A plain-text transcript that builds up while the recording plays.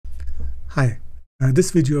Hi,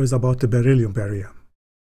 this video is about the beryllium barrier.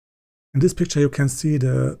 In this picture you can see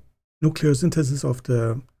the nucleosynthesis of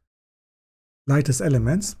the lightest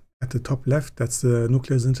elements. At the top left, that's the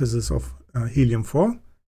nucleosynthesis of helium-4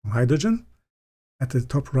 from hydrogen. At the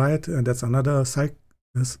top right, that's another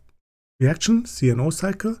reaction, CNO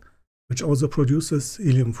cycle, which also produces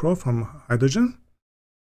helium-4 from hydrogen.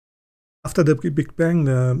 After the Big Bang,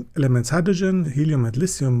 the elements hydrogen, helium and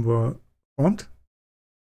lithium were formed.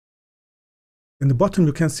 In the bottom,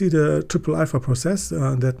 you can see the triple alpha process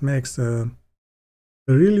that makes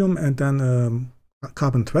beryllium and then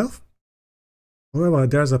carbon-12. However,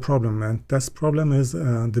 there's a problem, and this problem is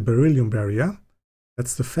the beryllium barrier.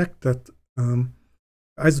 That's the fact that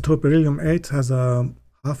isotope beryllium-8 has a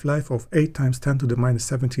half-life of 8 ×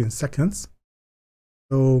 10⁻17 seconds.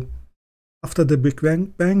 So after the Big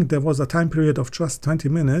Bang, there was a time period of just 20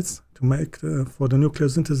 minutes to make for the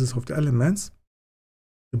nucleosynthesis of the elements.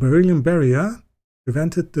 The beryllium barrier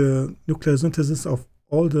prevented the nucleosynthesis of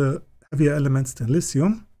all the heavier elements than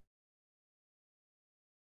lithium.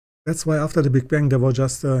 That's why after the Big Bang there was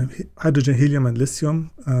just hydrogen, helium and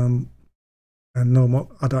lithium and no more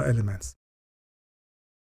other elements.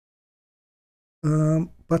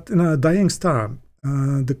 But in a dying star,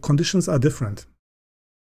 the conditions are different.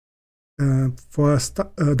 For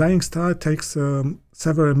a dying star, it takes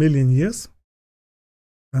several million years.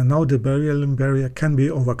 Now the beryllium barrier can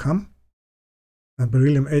be overcome.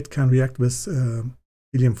 Beryllium-8 can react with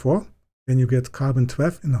helium-4. Then you get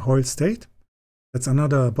carbon-12 in a Hoyle state. That's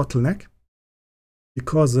another bottleneck,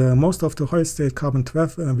 because most of the Hoyle state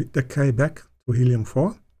carbon-12 decay back to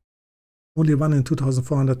helium-4. Only 1 in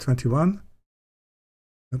 2421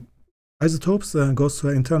 isotopes goes to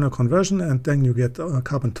an internal conversion, and then you get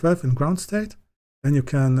carbon-12 in ground state. Then you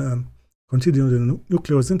can continue the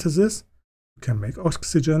nucleosynthesis. You can make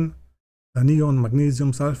oxygen, neon,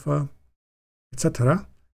 magnesium, sulfur, etc.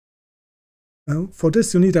 For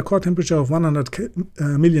this, you need a core temperature of 100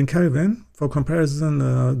 million Kelvin. For comparison,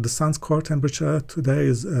 the sun's core temperature today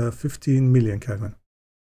is 15 million Kelvin.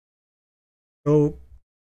 So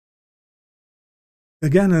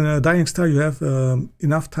again, in a dying star, you have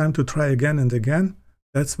enough time to try again and again.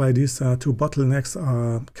 That's why these two bottlenecks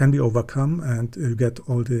can be overcome, and you get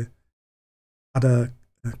all the other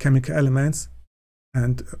chemical elements,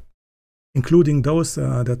 and including those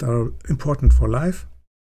that are important for life.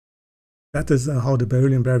 That is how the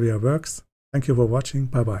beryllium barrier works. Thank you for watching.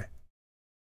 Bye-bye.